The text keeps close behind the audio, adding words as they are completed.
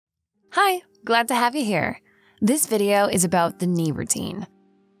Hi, glad to have you here. This video is about the knee routine.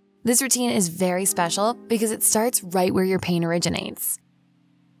 This routine is very special because it starts right where your pain originates.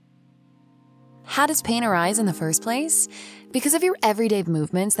 How does pain arise in the first place? Because of your everyday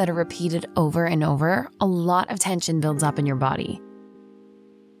movements that are repeated over and over, a lot of tension builds up in your body.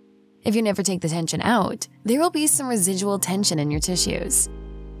 If you never take the tension out, there will be some residual tension in your tissues.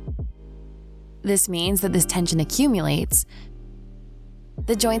 This means that this tension accumulates.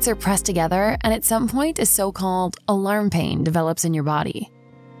 The joints are pressed together, and at some point, a so-called alarm pain develops in your body.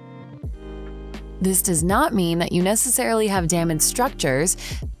 This does not mean that you necessarily have damaged structures,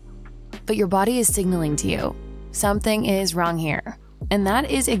 but your body is signaling to you, something is wrong here. And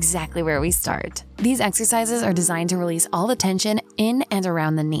that is exactly where we start. These exercises are designed to release all the tension in and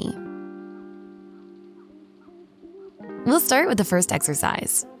around the knee. We'll start with the first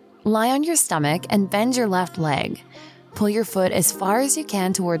exercise. Lie on your stomach and bend your left leg. Pull your foot as far as you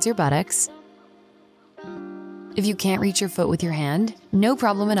can towards your buttocks. If you can't reach your foot with your hand, no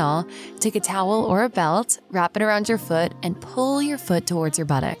problem at all. Take a towel or a belt, wrap it around your foot, and pull your foot towards your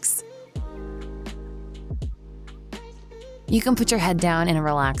buttocks. You can put your head down in a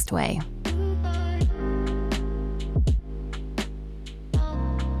relaxed way.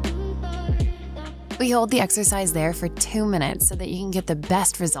 We hold the exercise there for 2 minutes so that you can get the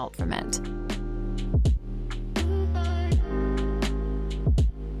best result from it.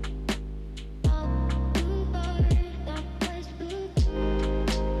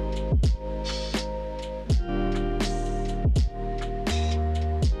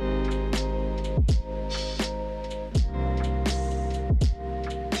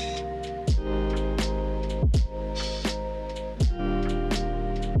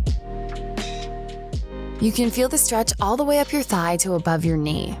 You can feel the stretch all the way up your thigh to above your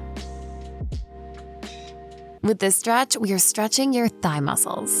knee. With this stretch, we are stretching your thigh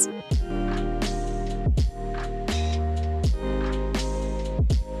muscles.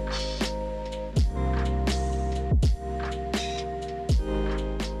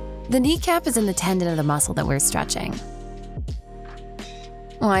 The kneecap is in the tendon of the muscle that we're stretching.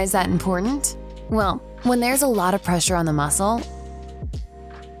 Why is that important? Well, when there's a lot of pressure on the muscle,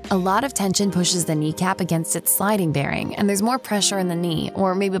 a lot of tension pushes the kneecap against its sliding bearing, and there's more pressure in the knee,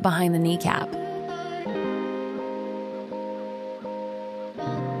 or maybe behind the kneecap.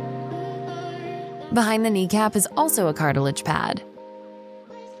 Behind the kneecap is also a cartilage pad.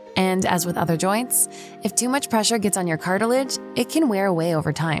 And as with other joints, if too much pressure gets on your cartilage, it can wear away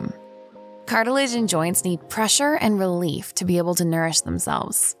over time. Cartilage and joints need pressure and relief to be able to nourish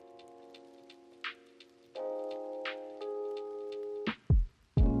themselves.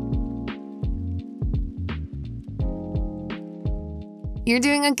 You're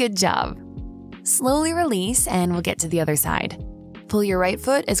doing a good job. Slowly release and we'll get to the other side. Pull your right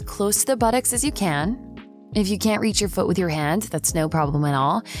foot as close to the buttocks as you can. If you can't reach your foot with your hand, that's no problem at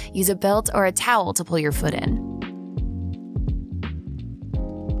all. Use a belt or a towel to pull your foot in.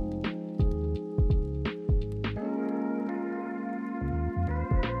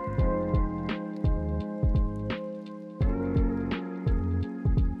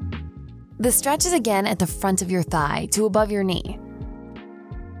 The stretch is again at the front of your thigh to above your knee.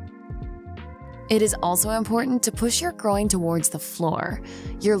 It is also important to push your groin towards the floor.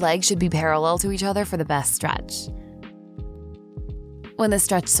 Your legs should be parallel to each other for the best stretch. When the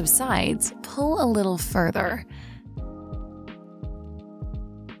stretch subsides, pull a little further.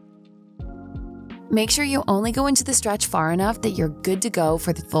 Make sure you only go into the stretch far enough that you're good to go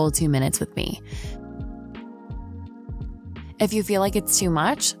for the full 2 minutes with me. If you feel like it's too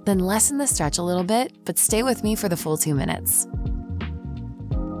much, then lessen the stretch a little bit, but stay with me for the full 2 minutes.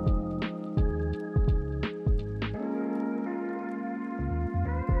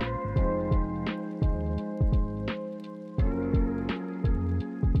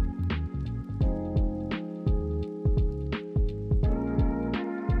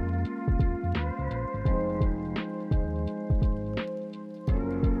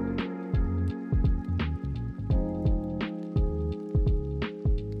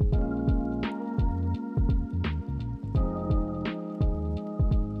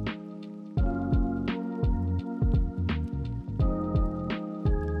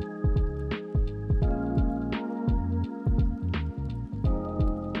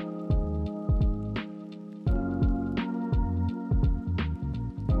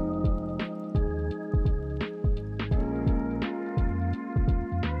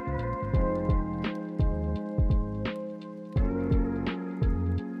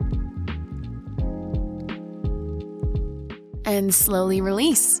 And slowly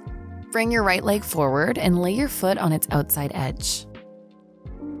release. Bring your right leg forward and lay your foot on its outside edge.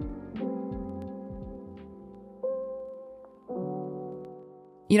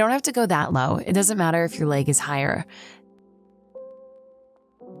 You don't have to go that low. It doesn't matter if your leg is higher.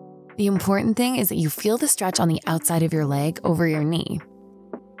 The important thing is that you feel the stretch on the outside of your leg over your knee.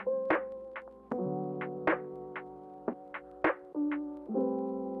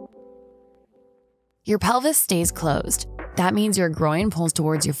 Your pelvis stays closed. That means your groin pulls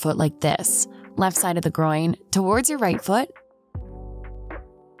towards your foot like this. Left side of the groin towards your right foot.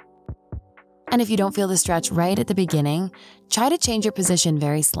 And if you don't feel the stretch right at the beginning, try to change your position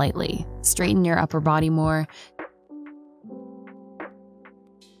very slightly. Straighten your upper body more.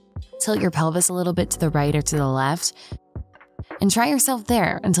 Tilt your pelvis a little bit to the right or to the left. And try yourself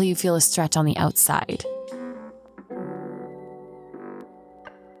there until you feel a stretch on the outside.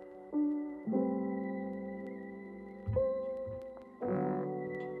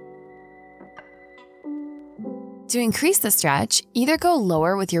 To increase the stretch, either go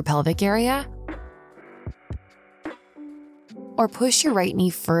lower with your pelvic area or push your right knee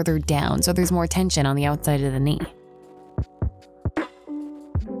further down so there's more tension on the outside of the knee.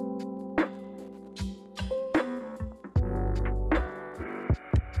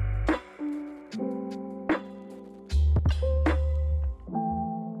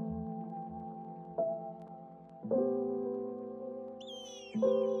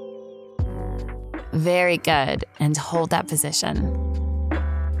 Very good, and hold that position.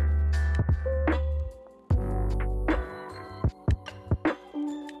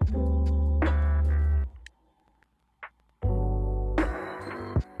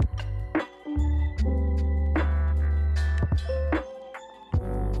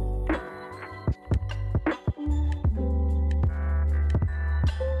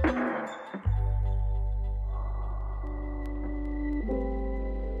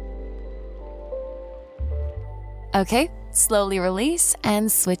 Okay, slowly release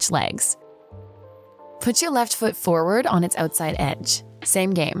and switch legs. Put your left foot forward on its outside edge.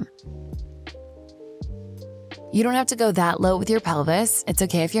 Same game. You don't have to go that low with your pelvis. It's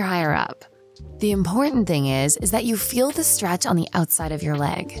okay if you're higher up. The important thing is that you feel the stretch on the outside of your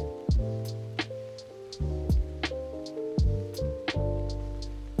leg.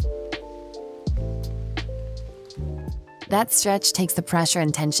 That stretch takes the pressure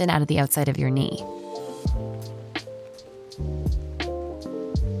and tension out of the outside of your knee.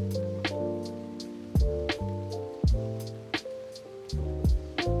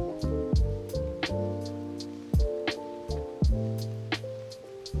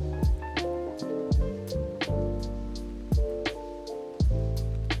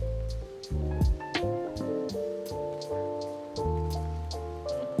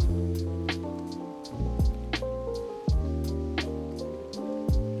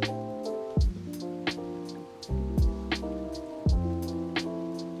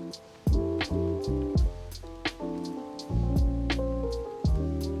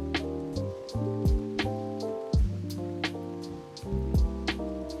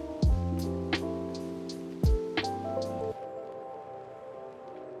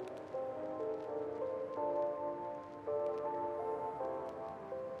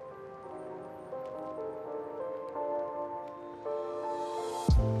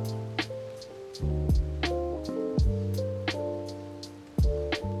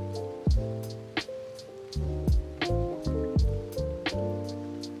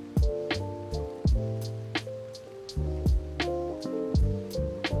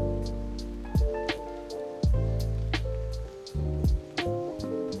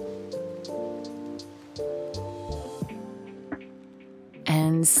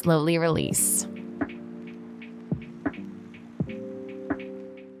 And slowly release.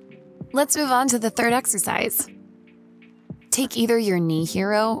 Let's move on to the third exercise. Take either your knee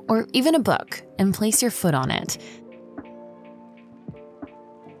hero or even a book and place your foot on it.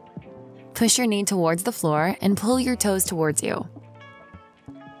 Push your knee towards the floor and pull your toes towards you.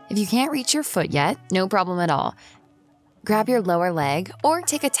 If you can't reach your foot yet, no problem at all. Grab your lower leg or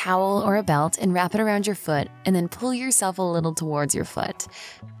take a towel or a belt and wrap it around your foot and then pull yourself a little towards your foot.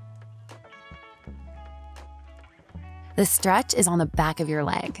 The stretch is on the back of your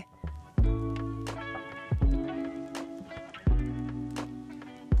leg.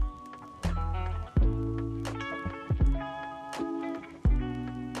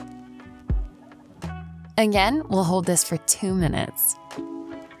 Again, we'll hold this for 2 minutes.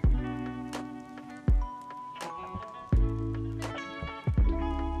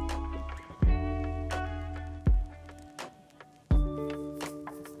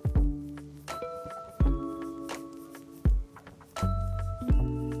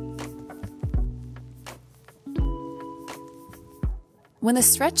 When the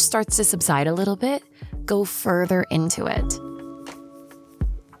stretch starts to subside a little bit, go further into it.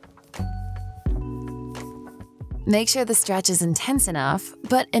 Make sure the stretch is intense enough,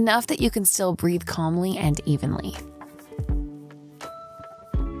 but enough that you can still breathe calmly and evenly.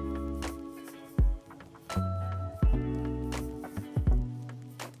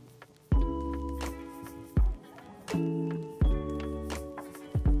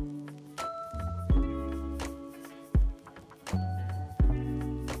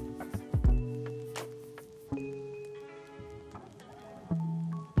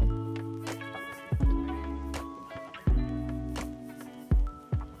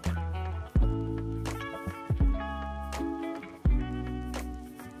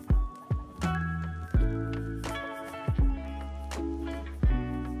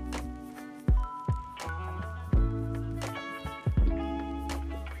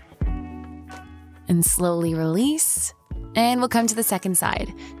 And slowly release, and we'll come to the second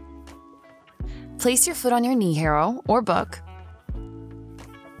side. Place your foot on your knee harrow or book.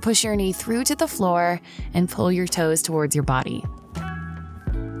 Push your knee through to the floor and pull your toes towards your body.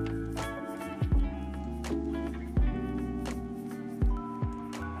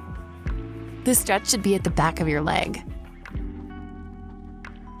 The stretch should be at the back of your leg.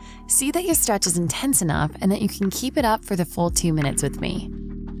 See that your stretch is intense enough and that you can keep it up for the full 2 minutes with me.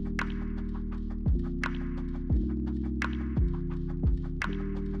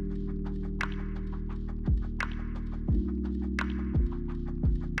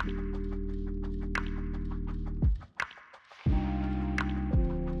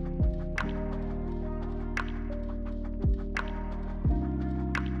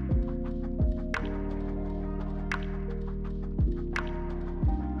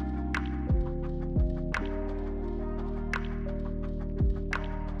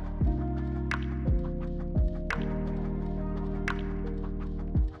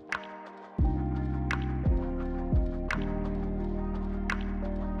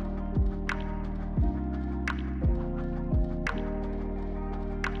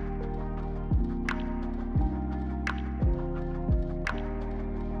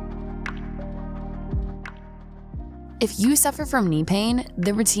 If you suffer from knee pain,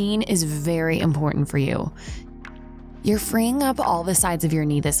 the routine is very important for you. You're freeing up all the sides of your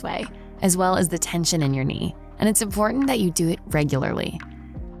knee this way, as well as the tension in your knee, and it's important that you do it regularly.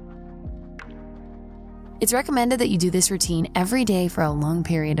 It's recommended that you do this routine every day for a long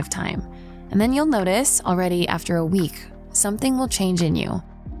period of time, and then you'll notice already after a week, something will change in you.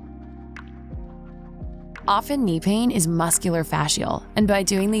 Often knee pain is muscular fascial, and by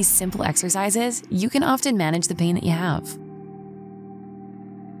doing these simple exercises, you can often manage the pain that you have.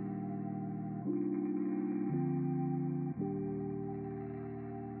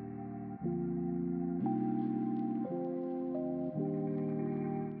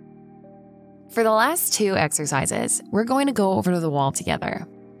 For the last 2 exercises, we're going to go over to the wall together.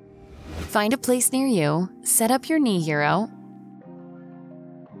 Find a place near you, set up your knee hero.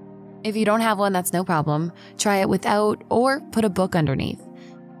 If you don't have one, that's no problem. Try it without or put a book underneath.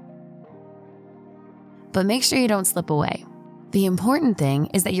 But make sure you don't slip away. The important thing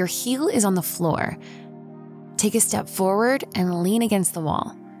is that your heel is on the floor. Take a step forward and lean against the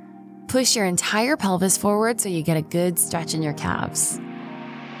wall. Push your entire pelvis forward so you get a good stretch in your calves.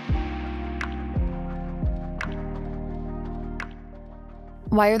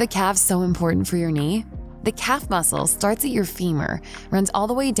 Why are the calves so important for your knee? The calf muscle starts at your femur, runs all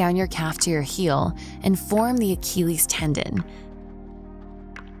the way down your calf to your heel, and form the Achilles tendon.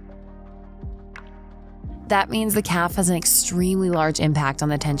 That means the calf has an extremely large impact on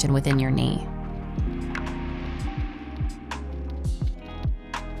the tension within your knee.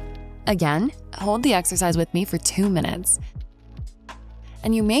 Again, hold the exercise with me for 2 minutes.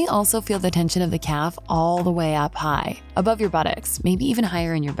 And you may also feel the tension of the calf all the way up high, above your buttocks, maybe even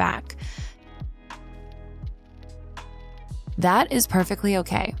higher in your back. That is perfectly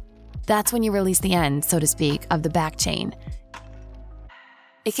okay. That's when you release the end, so to speak, of the back chain.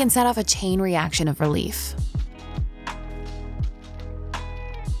 It can set off a chain reaction of relief.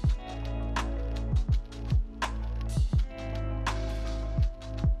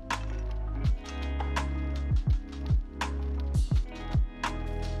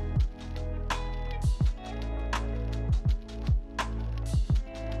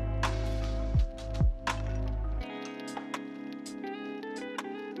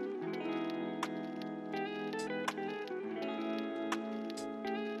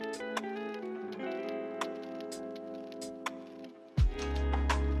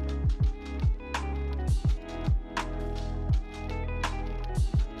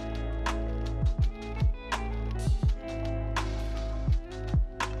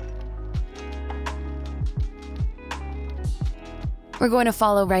 We're going to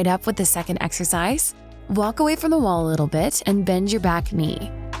follow right up with the second exercise. walk away from the wall a little bit and bend your back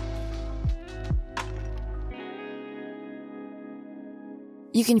knee.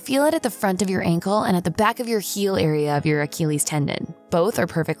 You can feel it at the front of your ankle and at the back of your heel area of your Achilles tendon. Both are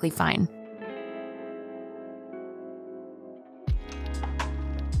perfectly fine.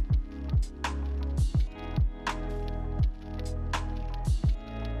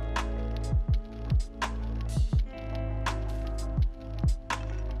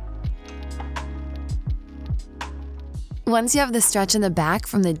 Once you have the stretch in the back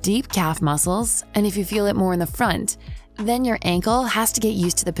from the deep calf muscles, and if you feel it more in the front, then your ankle has to get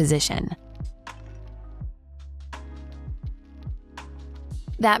used to the position.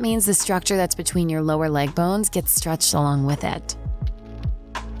 That means the structure that's between your lower leg bones gets stretched along with it.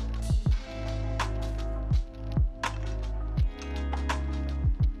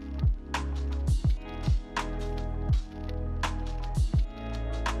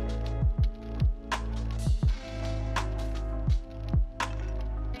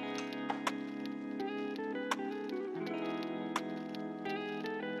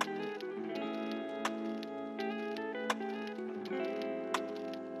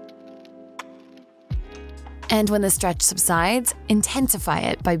 And when the stretch subsides, intensify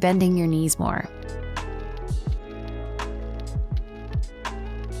it by bending your knees more.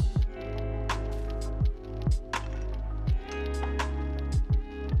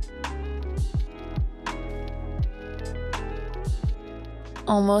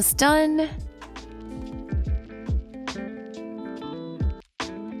 Almost done.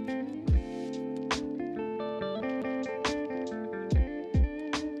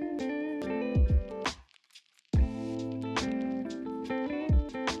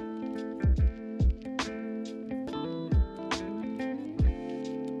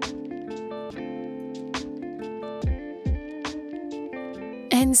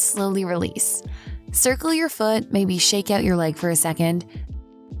 And slowly release. Circle your foot, maybe shake out your leg for a second.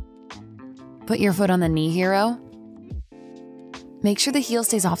 Put your foot on the knee hero. Make sure the heel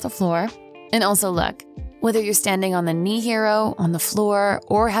stays off the floor. And also look, whether you're standing on the knee hero, on the floor,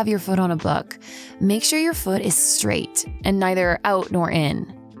 or have your foot on a book, make sure your foot is straight and neither out nor in.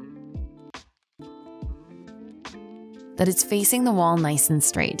 That it's facing the wall nice and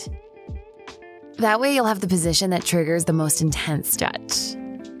straight. That way you'll have the position that triggers the most intense stretch.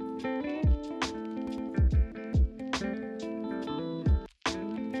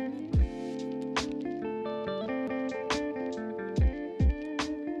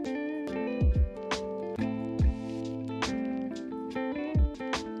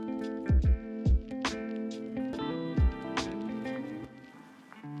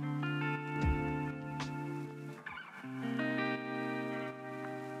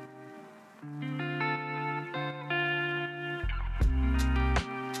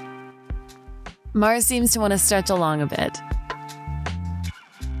 Mars seems to want to stretch along a bit.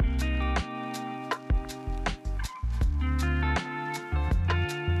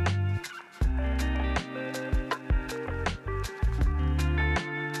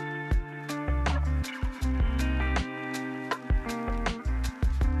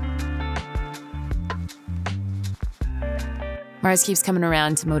 Mars keeps coming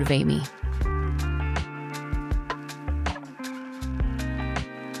around to motivate me.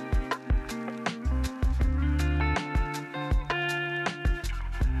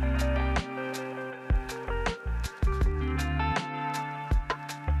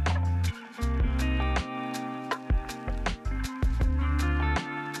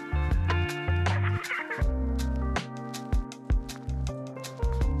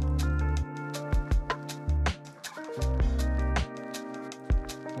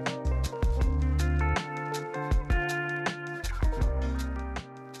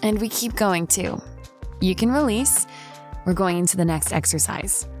 And we keep going too. You can release. We're going into the next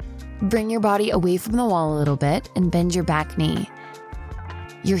exercise. Bring your body away from the wall a little bit and bend your back knee.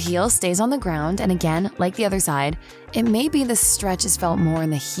 Your heel stays on the ground, and again, like the other side, it may be the stretch is felt more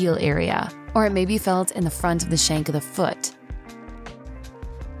in the heel area, or it may be felt in the front of the shank of the foot.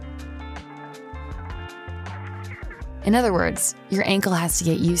 In other words, your ankle has to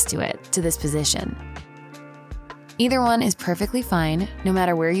get used to it, to this position. Either one is perfectly fine, no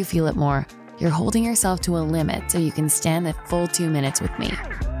matter where you feel it more. You're holding yourself to a limit so you can stand the full 2 minutes with me.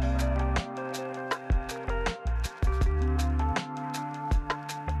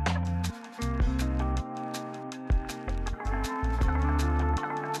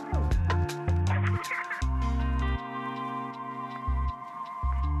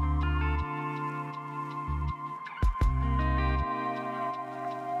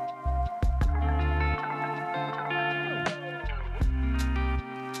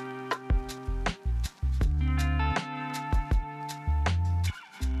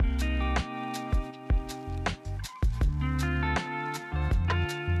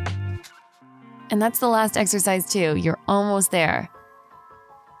 And that's the last exercise too. You're almost there.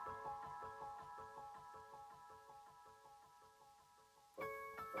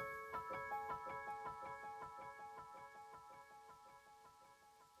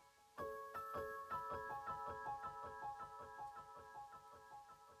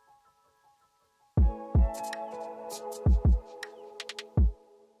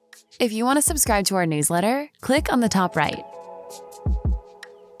 If you want to subscribe to our newsletter, click on the top right.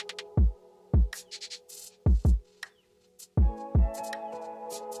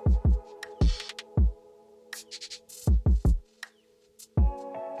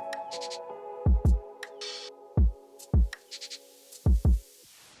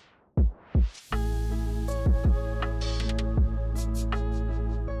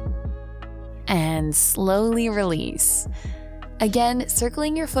 And slowly release. Again,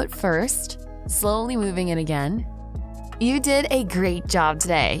 circling your foot first, slowly moving it again. You did a great job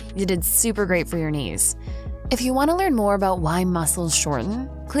today. You did super great for your knees. If you want to learn more about why muscles shorten,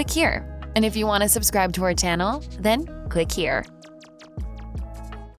 click here. And if you want to subscribe to our channel, then click here.